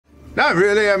Not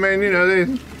really. I mean, you know, they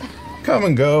come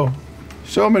and go.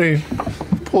 So many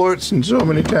ports and so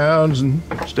many towns and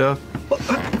stuff.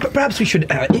 Perhaps we should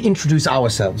introduce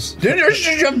ourselves. Why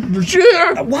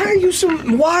are you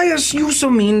so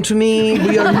mean to me?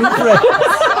 We are new friends.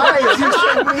 Why are you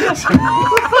so mean to me?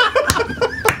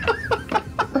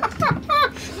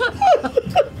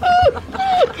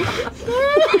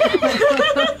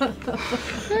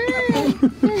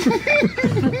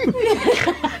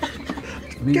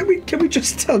 Can we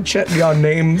just tell Chetney our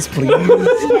names, please?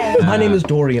 My name is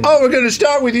Dorian. Oh, we're going to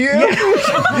start with you?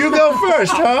 Yeah. You go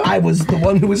first, huh? I was the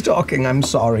one who was talking. I'm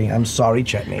sorry. I'm sorry,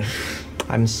 Chetney.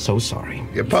 I'm so sorry.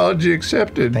 Apology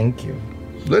accepted. Thank you.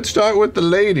 Let's start with the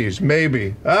ladies,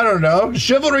 maybe. I don't know.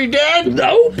 Chivalry dead?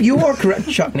 Nope, you are correct,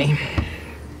 Chetney.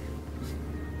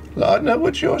 Laudna,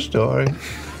 what's your story?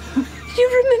 You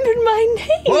remembered my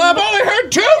name. Well, I've only heard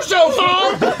two so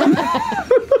far.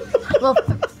 Well,